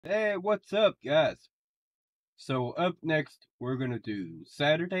Hey, what's up, guys? So up next, we're gonna do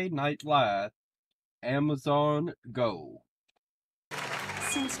Saturday Night Live, Amazon Go.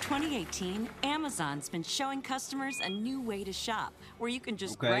 Since 2018, Amazon's been showing customers a new way to shop where you can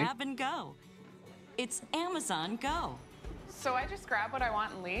just Okay? grab and go. It's Amazon Go. So I just grab what I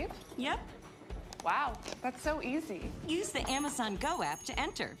want and leave? Yep. Wow, that's so easy. Use the Amazon Go app to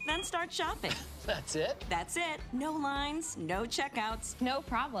enter, then start shopping. That's it? That's it. No lines, no checkouts. No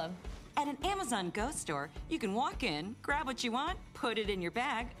problem. At an Amazon Go store, you can walk in, grab what you want, put it in your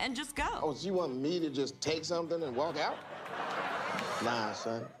bag, and just go. Oh, so you want me to just take something and walk out? Nah,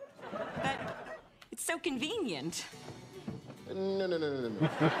 son. But it's so convenient. No.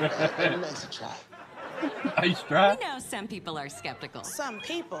 Nice try. Nice try. We know some people are skeptical. Some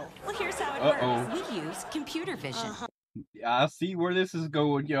people. Well, here's how it Uh-oh. works. We use computer vision. I see where this is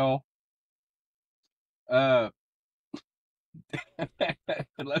going, y'all.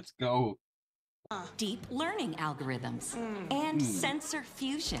 Let's go. Deep learning algorithms, and sensor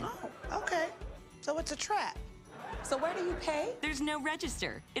fusion. Oh, okay. So it's a trap. So where do you pay? There's no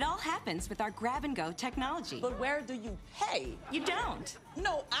register. It all happens with our grab-and-go technology. But where do you pay? You don't.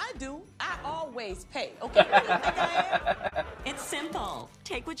 No, I do. I always pay. Okay, who do you think I am? It's simple.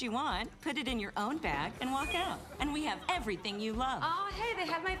 Take what you want, put it in your own bag, and walk out. And we have everything you love. Oh, hey,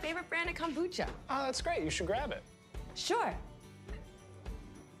 they have my favorite brand of kombucha. Oh, that's great. You should grab it. Sure.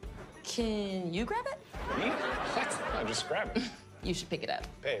 Can you grab it? Me? What? No, just grab it. You should pick it up.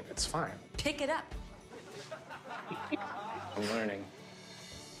 Babe, it's fine. Pick it up. I'm learning.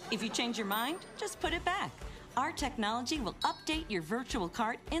 If you change your mind, just put it back. Our technology will update your virtual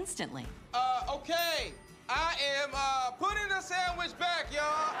cart instantly. Okay. I am putting the sandwich back, y'all.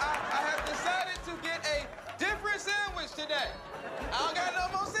 I have decided to get a different sandwich today. I don't got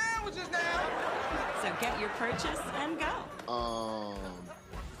no more sandwiches now. So get your purchase and go.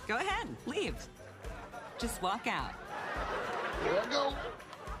 Go ahead, leave. Just walk out. Here I go.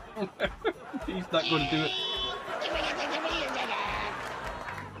 He's not going to do it.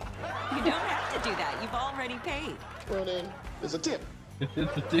 You don't have to do that. You've already paid. Well then, it's a tip.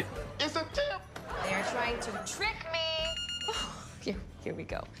 It's a tip. It's a tip. They're trying to trick me. Here we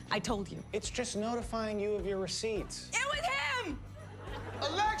go. I told you. It's just notifying you of your receipts. It was him!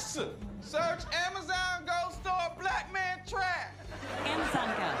 Alexa, search Amazon Go Store Black Man Trap. Amazon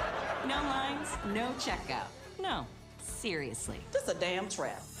Go. No lines, no checkout. No, seriously. This is a damn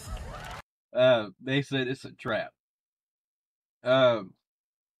trap. They said it's a trap.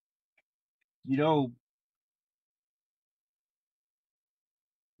 You know,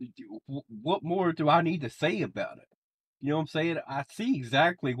 what more do I need to say about it? You know what I'm saying? I see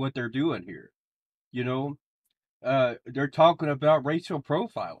exactly what they're doing here. You know, they're talking about racial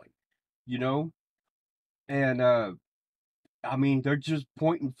profiling, you know, and, I mean, they're just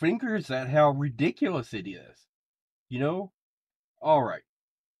pointing fingers at how ridiculous it is, you know? All right.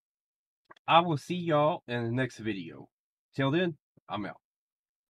 I will see y'all in the next video. Till then, I'm out.